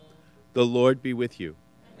The Lord be with you.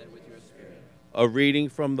 And with your spirit. A reading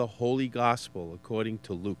from the Holy Gospel according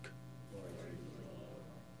to Luke.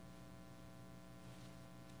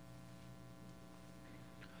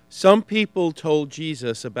 Some people told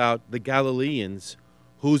Jesus about the Galileans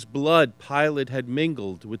whose blood Pilate had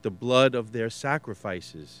mingled with the blood of their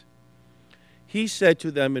sacrifices. He said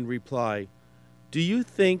to them in reply, "Do you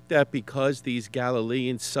think that because these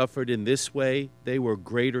Galileans suffered in this way, they were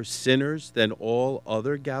greater sinners than all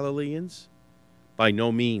other Galileans? By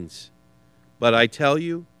no means. But I tell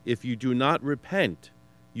you, if you do not repent,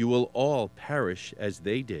 you will all perish as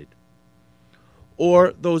they did.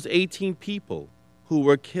 Or those 18 people who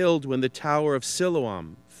were killed when the Tower of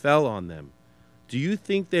Siloam fell on them, do you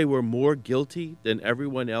think they were more guilty than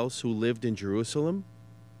everyone else who lived in Jerusalem?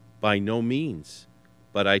 By no means.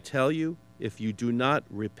 But I tell you, if you do not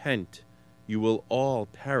repent, you will all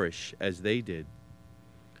perish as they did."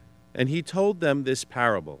 And he told them this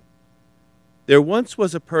parable. There once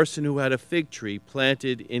was a person who had a fig tree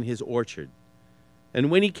planted in his orchard. And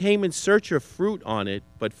when he came in search of fruit on it,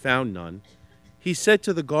 but found none, he said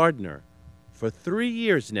to the gardener, "For 3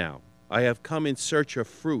 years now I have come in search of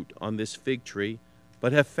fruit on this fig tree,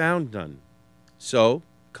 but have found none. So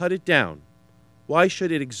cut it down. Why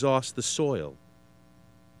should it exhaust the soil?"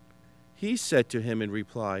 He said to him in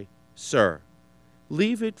reply, "Sir,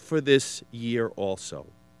 leave it for this year also,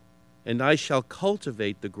 and I shall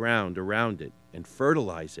cultivate the ground around it and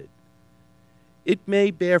fertilize it. It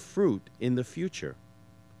may bear fruit in the future.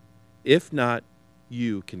 If not,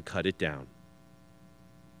 you can cut it down."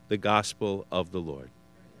 The Gospel of the Lord.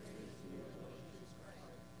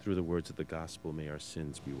 Through the words of the gospel, may our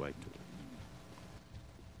sins be wiped away.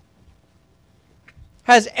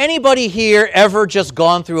 Has anybody here ever just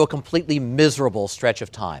gone through a completely miserable stretch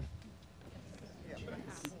of time?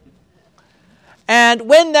 And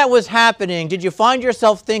when that was happening, did you find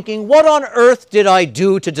yourself thinking, what on earth did I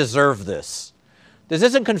do to deserve this? This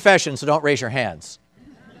isn't confession, so don't raise your hands.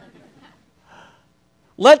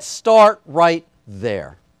 Let's start right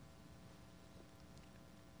there.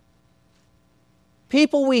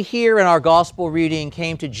 People we hear in our gospel reading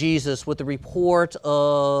came to Jesus with the report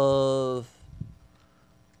of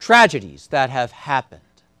tragedies that have happened.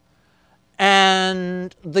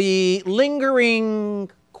 And the lingering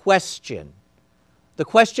question, the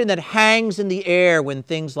question that hangs in the air when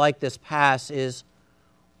things like this pass is,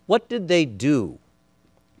 what did they do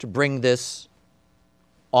to bring this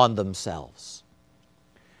on themselves?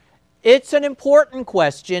 It's an important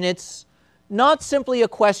question. It's not simply a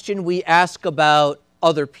question we ask about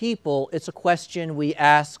other people. It's a question we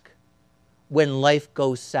ask when life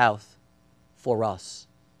goes south for us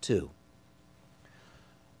too.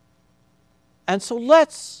 And so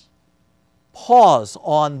let's pause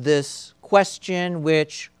on this question,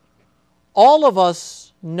 which all of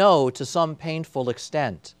us know to some painful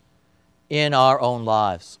extent in our own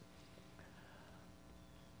lives.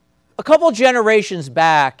 A couple generations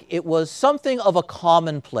back, it was something of a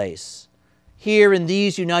commonplace here in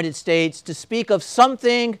these United States to speak of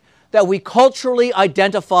something that we culturally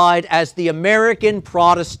identified as the American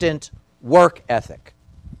Protestant work ethic.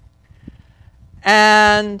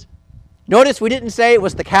 And notice we didn't say it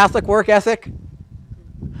was the Catholic work ethic.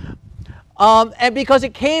 And because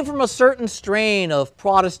it came from a certain strain of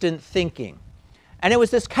Protestant thinking. And it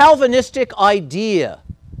was this Calvinistic idea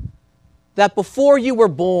that before you were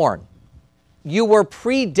born, you were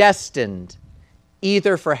predestined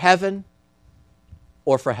either for heaven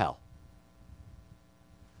or for hell.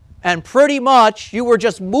 And pretty much you were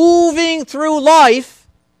just moving through life,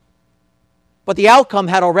 but the outcome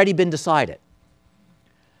had already been decided.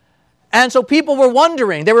 And so people were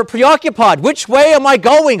wondering, they were preoccupied. Which way am I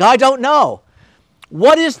going? I don't know.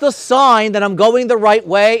 What is the sign that I'm going the right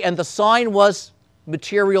way? And the sign was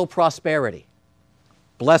material prosperity,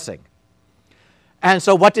 blessing. And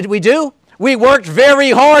so what did we do? We worked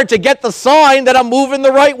very hard to get the sign that I'm moving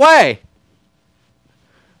the right way.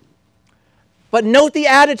 But note the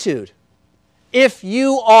attitude. If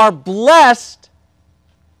you are blessed,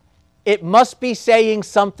 it must be saying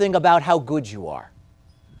something about how good you are,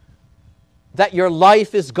 that your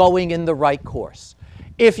life is going in the right course.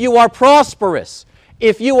 If you are prosperous,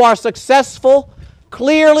 if you are successful,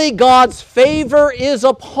 clearly God's favor is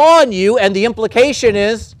upon you, and the implication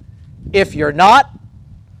is, if you're not,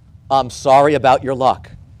 I'm sorry about your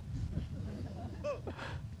luck.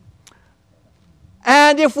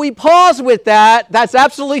 And if we pause with that, that's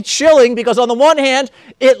absolutely chilling, because on the one hand,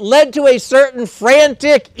 it led to a certain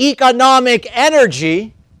frantic economic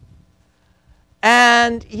energy,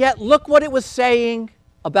 and yet look what it was saying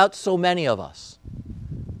about so many of us.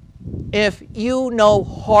 If you know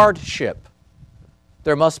hardship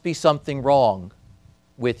there must be something wrong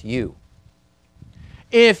with you.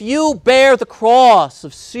 If you bear the cross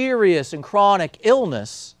of serious and chronic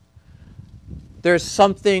illness, there's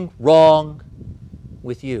something wrong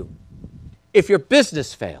with you. If your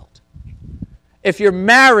business failed, if your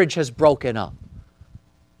marriage has broken up,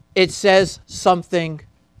 it says something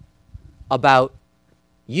about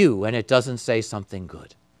you, and it doesn't say something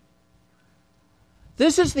good.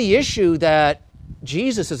 This is the issue that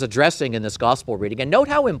Jesus is addressing in this gospel reading, and note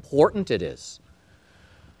how important it is.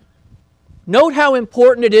 Note how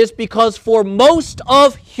important it is, because for most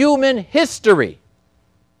of human history,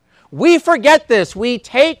 we forget this. We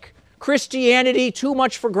take Christianity too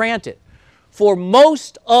much for granted. For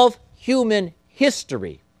most of human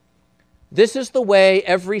history, this is the way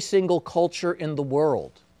every single culture in the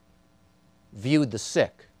world viewed the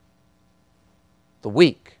sick, the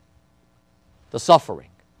weak, the suffering,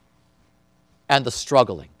 and the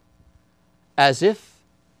struggling, as if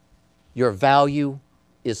your value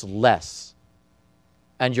is less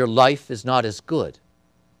and your life is not as good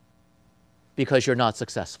because you're not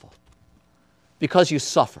successful, because you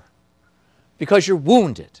suffer, because you're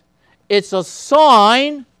wounded. It's a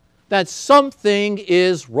sign that something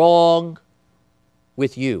is wrong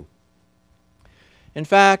with you. In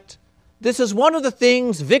fact, this is one of the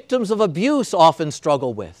things victims of abuse often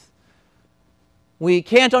struggle with. We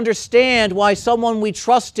can't understand why someone we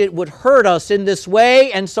trusted would hurt us in this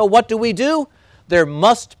way, and so what do? There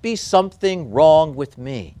must be something wrong with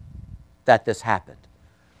me that this happened.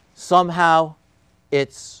 Somehow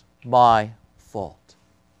it's my fault.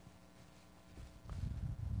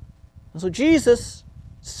 And so Jesus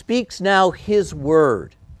speaks now His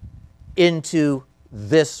word into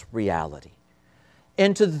this reality.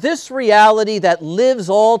 Into this reality that lives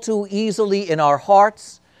all too easily in our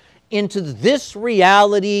hearts, into this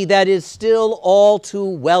reality that is still all too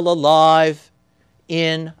well alive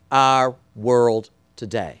in our world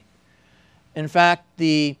today. In fact,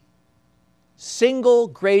 the single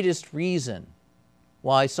greatest reason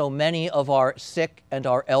why so many of our sick and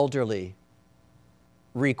our elderly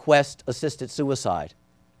request assisted suicide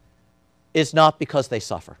is not because they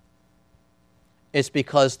suffer. It's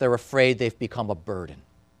because they're afraid they've become a burden.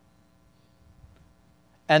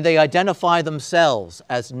 And they identify themselves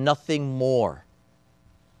as nothing more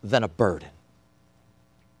than a burden.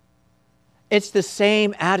 It's the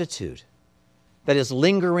same attitude that is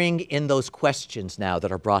lingering in those questions now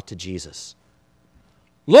that are brought to Jesus.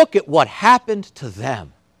 Look at what happened to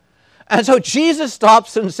them. And so Jesus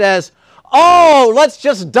stops and says, oh, let's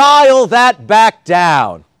just dial that back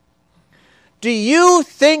down. Do you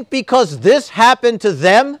think because this happened to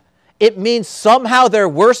them, it means somehow they're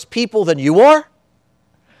worse people than you are?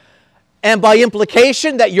 And by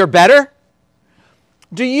implication that you're better?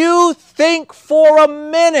 Do you think for a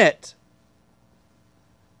minute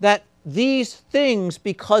that these things,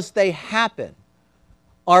 because they happen,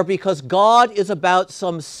 are because God is about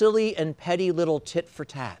some silly and petty little tit for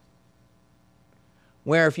tat,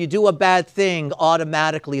 where if you do a bad thing,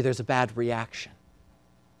 automatically there's a bad reaction?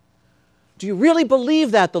 Do you really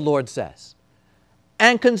believe that, the Lord says?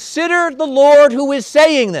 And consider the Lord who is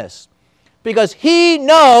saying this, because He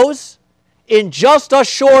knows in just a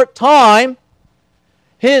short time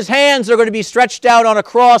His hands are going to be stretched out on a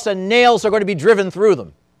cross and nails are going to be driven through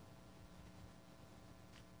them.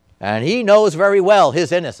 And He knows very well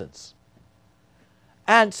His innocence.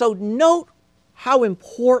 And so note how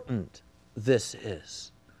important this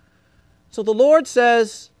is. So the Lord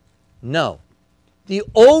says, no. The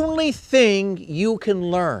only thing you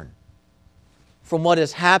can learn from what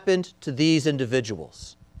has happened to these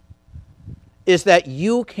individuals is that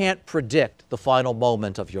you can't predict the final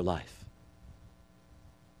moment of your life.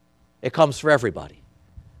 It comes for everybody,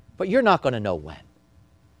 but you're not going to know when.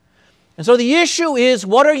 And so the issue is,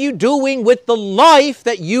 what are you doing with the life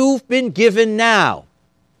that you've been given now?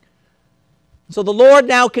 So the Lord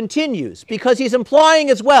now continues, because He's implying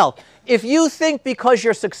as well, if you think because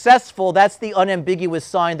you're successful, that's the unambiguous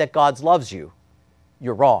sign that God loves you,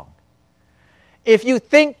 you're wrong. If you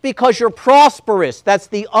think because you're prosperous, that's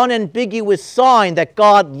the unambiguous sign that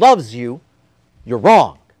God loves you, you're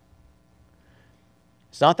wrong.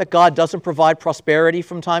 It's not that God doesn't provide prosperity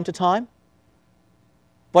from time to time,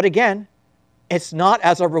 but again, it's not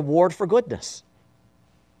as a reward for goodness.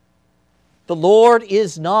 The Lord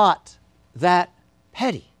is not that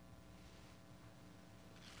petty.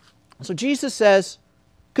 So Jesus says,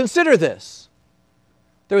 consider this.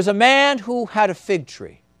 There was a man who had a fig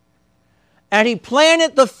tree. And he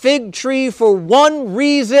planted the fig tree for one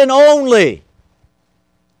reason only.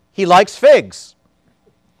 He likes figs.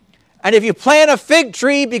 And if you plant a fig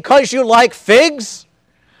tree because you like figs,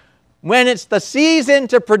 When it's the season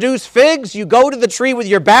to produce figs, you go to the tree with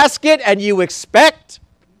your basket and you expect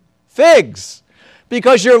figs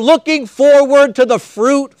because you're looking forward to the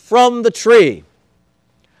fruit from the tree.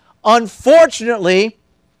 Unfortunately,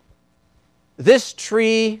 this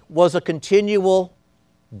tree was a continual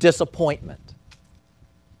disappointment.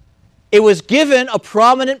 It was given a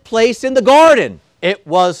prominent place in the garden. It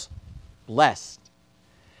was blessed.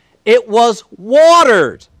 It was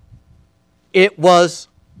watered. It was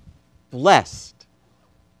blessed.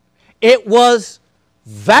 It was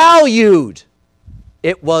valued.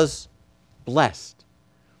 It was blessed.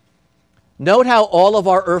 Note how all of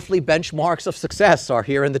our earthly benchmarks of success are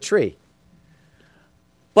here in the tree.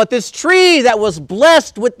 But this tree that was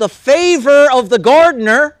blessed with the favor of the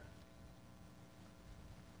gardener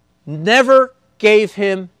never gave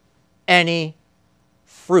him any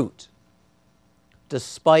fruit,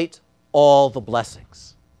 despite all the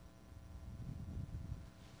blessings.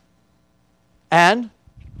 And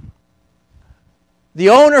the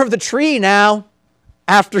owner of the tree now,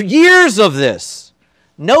 after years of this,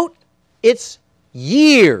 note it's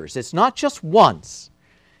years, it's not just once,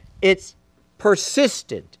 it's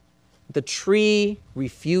persistent. The tree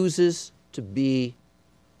refuses to be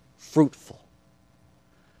fruitful.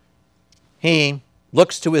 He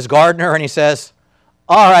looks to his gardener and he says,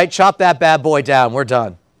 all right, chop that bad boy down, we're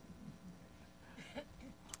done.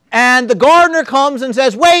 And the gardener comes and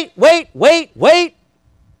says, wait.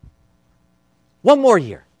 One more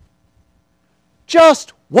year.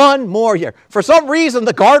 Just one more year. For some reason,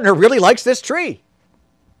 the gardener really likes this tree.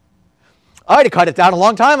 I'd have cut it down a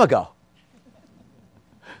long time ago.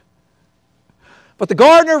 But the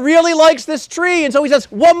gardener really likes this tree, and so he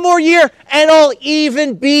says, one more year, and I'll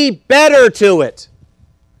even be better to it.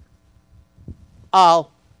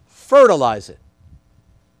 I'll fertilize it.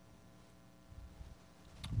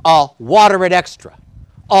 I'll water it extra.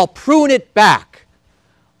 I'll prune it back.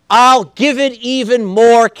 I'll give it even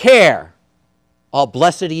more care. I'll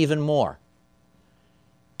bless it even more.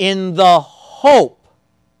 In the hope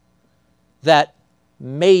that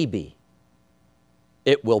maybe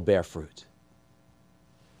it will bear fruit.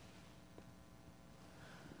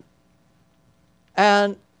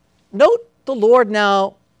 And note the Lord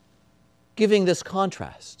now giving this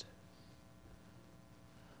contrast.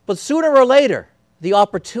 But sooner or later, the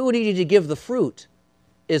opportunity to give the fruit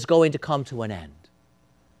is going to come to an end.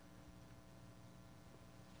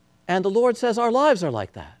 And the Lord says our lives are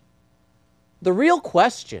like that. The real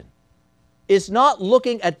question is not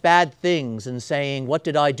looking at bad things and saying, what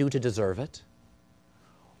did I do to deserve it?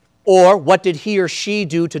 Or what did he or she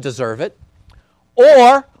do to deserve it?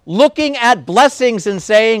 Or looking at blessings and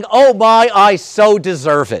saying, oh my, I so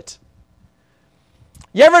deserve it.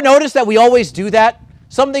 You ever notice that we always do that?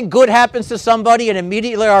 Something good happens to somebody and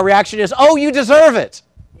immediately our reaction is, oh, you deserve it.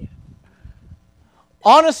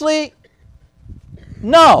 Honestly,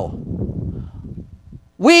 no.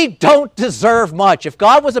 We don't deserve much. If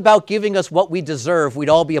God was about giving us what we deserve, we'd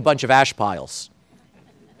all be a bunch of ash piles.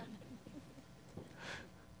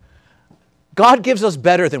 God gives us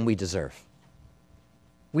better than we deserve.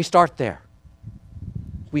 We start there.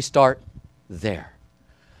 We start there.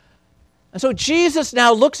 And so Jesus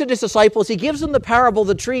now looks at his disciples. He gives them the parable of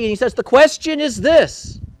the tree, and he says, the question is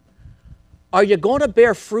this: are you going to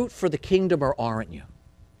bear fruit for the kingdom or aren't you?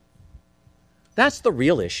 That's the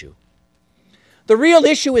real issue. The real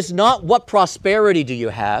issue is not what prosperity do you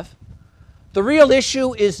have. The real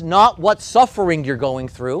issue is not what suffering you're going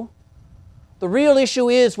through. The real issue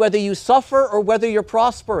is whether you suffer or whether you're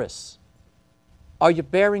prosperous. Are you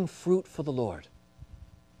bearing fruit for the Lord?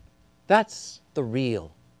 That's the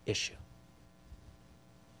real issue.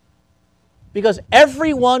 Because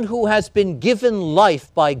everyone who has been given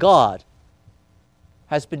life by God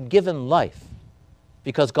has been given life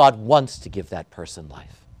because God wants to give that person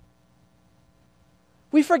life.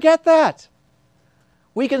 We forget that.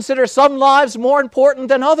 We consider some lives more important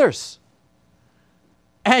than others.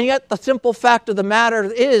 And yet the simple fact of the matter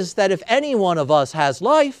is that if any one of us has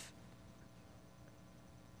life,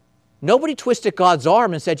 nobody twisted God's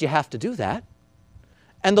arm and said you have to do that.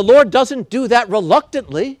 And the Lord doesn't do that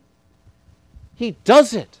reluctantly. He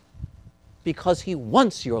does it because he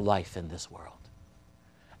wants your life in this world.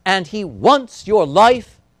 And he wants your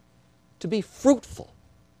life to be fruitful,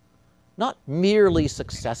 not merely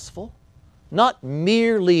successful, not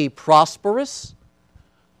merely prosperous,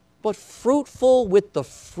 but fruitful with the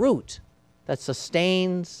fruit that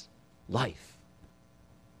sustains life.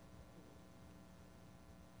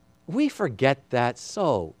 We forget that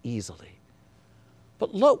so easily.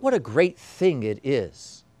 But look what a great thing it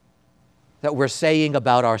is that we're saying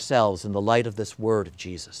about ourselves in the light of this word of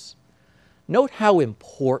Jesus. Note how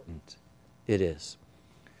important it is.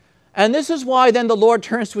 And this is why then the Lord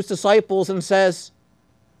turns to his disciples and says,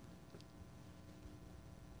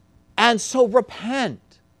 and so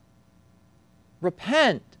repent.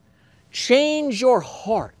 Repent. Change your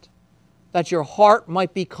heart, that your heart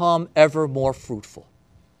might become ever more fruitful.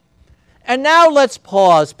 And now let's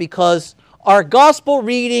pause, because our gospel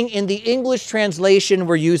reading in the English translation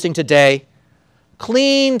we're using today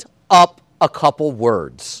cleaned up a couple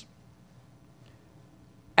words.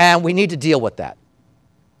 And we need to deal with that.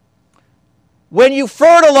 When you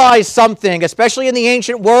fertilize something, especially in the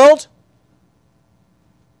ancient world,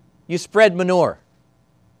 you spread manure.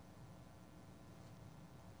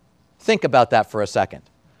 Think about that for a second.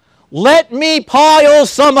 Let me pile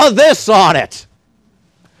some of this on it.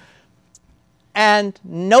 And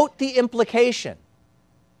note the implication.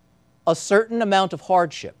 A certain amount of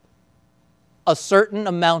hardship, a certain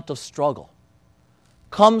amount of struggle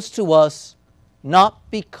comes to us not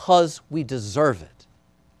because we deserve it,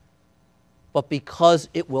 but because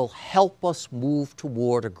it will help us move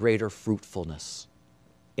toward a greater fruitfulness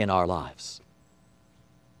in our lives.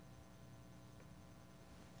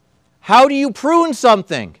 How do you prune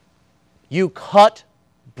something? You cut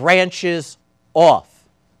branches off.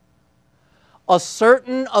 A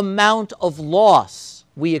certain amount of loss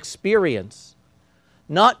we experience,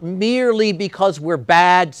 not merely because we're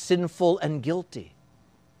bad, sinful, and guilty,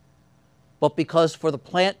 but because for the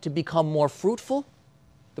plant to become more fruitful,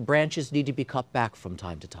 the branches need to be cut back from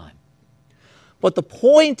time to time. But the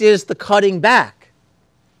point is, the cutting back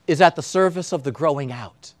is at the service of the growing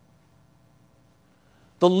out.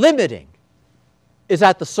 The limiting is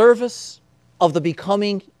at the service of the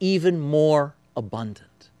becoming even more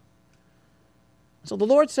abundant. So the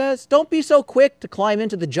Lord says, don't be so quick to climb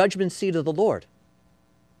into the judgment seat of the Lord.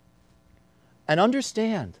 And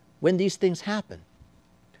understand, when these things happen,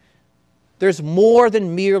 there's more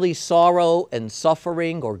than merely sorrow and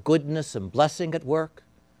suffering or goodness and blessing at work.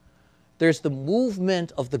 There's the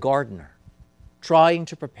movement of the gardener trying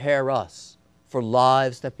to prepare us for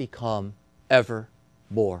lives that become ever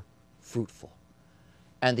more fruitful.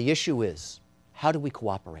 And the issue is, how do we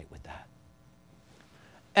cooperate with that?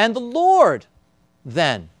 And the Lord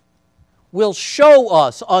then will show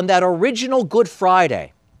us on that original Good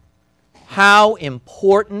Friday how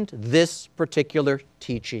important this particular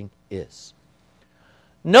teaching is.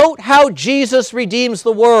 Note how Jesus redeems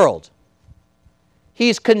the world.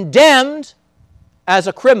 He's condemned as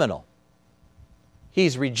a criminal.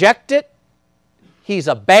 He's rejected. He's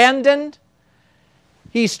abandoned.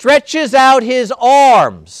 He stretches out his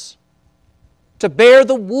arms to bear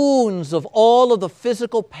the wounds of all of the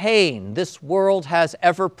physical pain this world has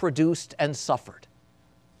ever produced and suffered.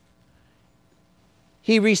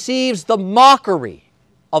 He receives the mockery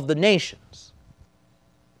of the nations.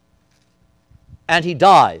 And he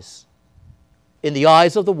dies, in the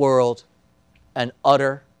eyes of the world, an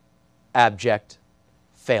utter, abject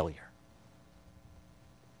failure.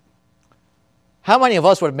 How many of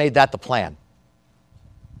us would have made that the plan?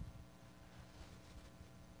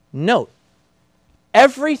 Note,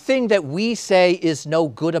 everything that we say is no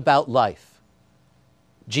good about life,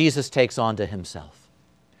 Jesus takes on to himself.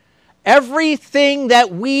 Everything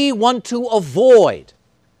that we want to avoid,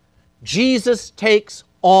 Jesus takes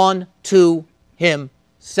on to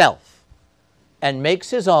himself and makes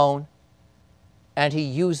his own, and he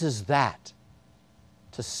uses that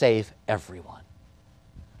to save everyone.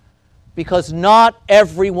 Because not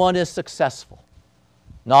everyone is successful.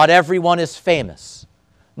 Not everyone is famous.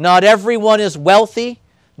 Not everyone is wealthy.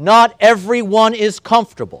 Not everyone is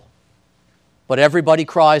comfortable. But everybody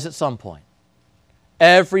cries at some point.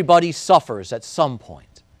 Everybody suffers at some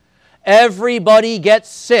point. Everybody gets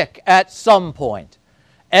sick at some point.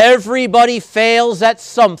 Everybody fails at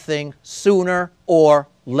something sooner or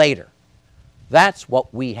later. That's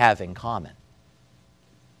what we have in common.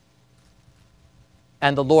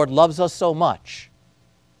 And the Lord loves us so much,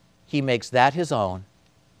 he makes that his own.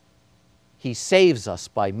 He saves us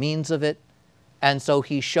by means of it, and so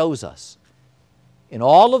he shows us. In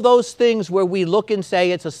all of those things where we look and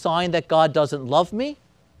say it's a sign that God doesn't love me,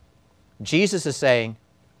 Jesus is saying,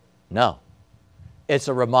 no, it's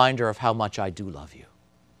a reminder of how much I do love you,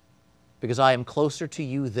 because I am closer to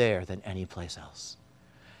you there than any place else.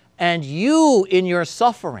 And you, in your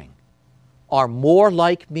suffering, are more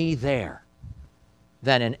like me there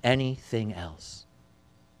than in anything else.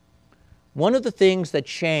 One of the things that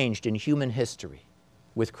changed in human history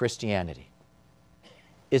with Christianity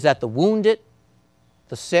is that the wounded,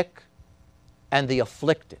 the sick, and the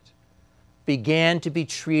afflicted began to be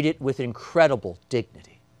treated with incredible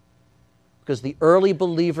dignity. because the early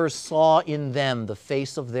believers saw in them the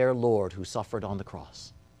face of their Lord who suffered on the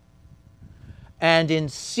cross. And in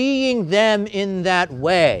seeing them in that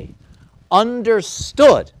way,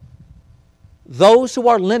 understood those who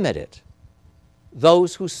are limited,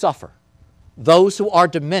 those who suffer, those who are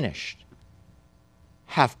diminished,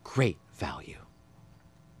 have great value.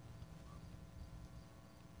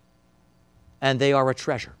 And they are a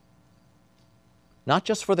treasure, not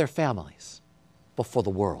just for their families, but for the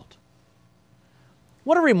world.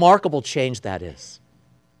 What a remarkable change that is.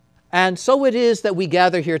 And so it is that we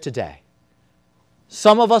gather here today.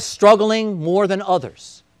 Some of us struggling more than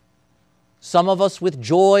others. Some of us with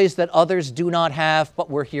joys that others do not have, but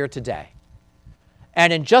we're here today.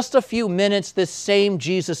 And in just a few minutes, this same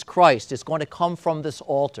Jesus Christ is going to come from this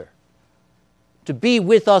altar to be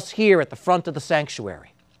with us here at the front of the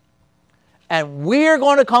sanctuary. And we're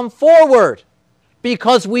going to come forward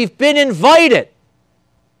because we've been invited.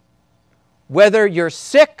 Whether you're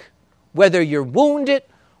sick, whether you're wounded,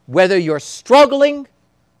 whether you're struggling,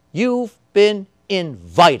 you've been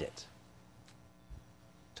invited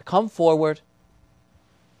to come forward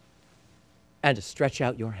and to stretch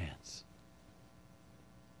out your hands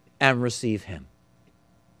and receive Him.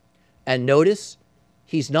 And notice,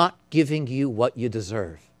 He's not giving you what you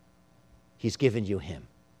deserve. He's giving you Him.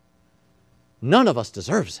 None of us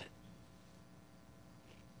deserves it.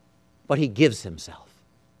 But He gives Himself.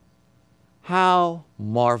 How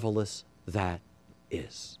marvelous that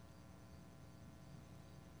is.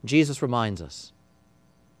 Jesus reminds us,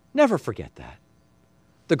 never forget that.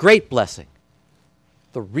 The great blessing,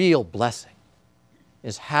 the real blessing,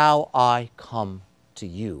 is how I come to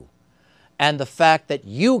you. And the fact that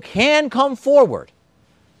you can come forward,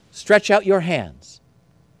 stretch out your hands,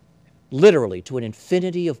 literally to an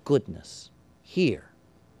infinity of goodness here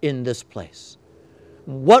in this place.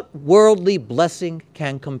 What worldly blessing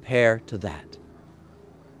can compare to that?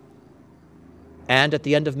 And at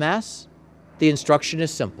the end of Mass, the instruction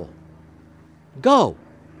is simple. Go,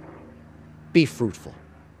 be fruitful.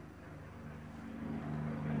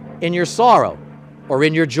 In your sorrow or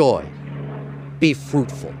in your joy, be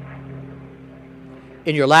fruitful.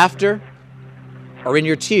 In your laughter or in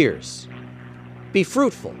your tears, be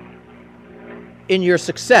fruitful. In your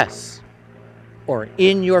success or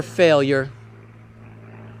in your failure,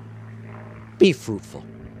 be fruitful.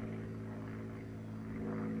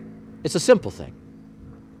 It's a simple thing,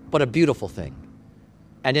 but a beautiful thing.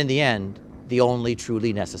 And in the end, the only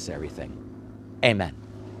truly necessary thing. Amen.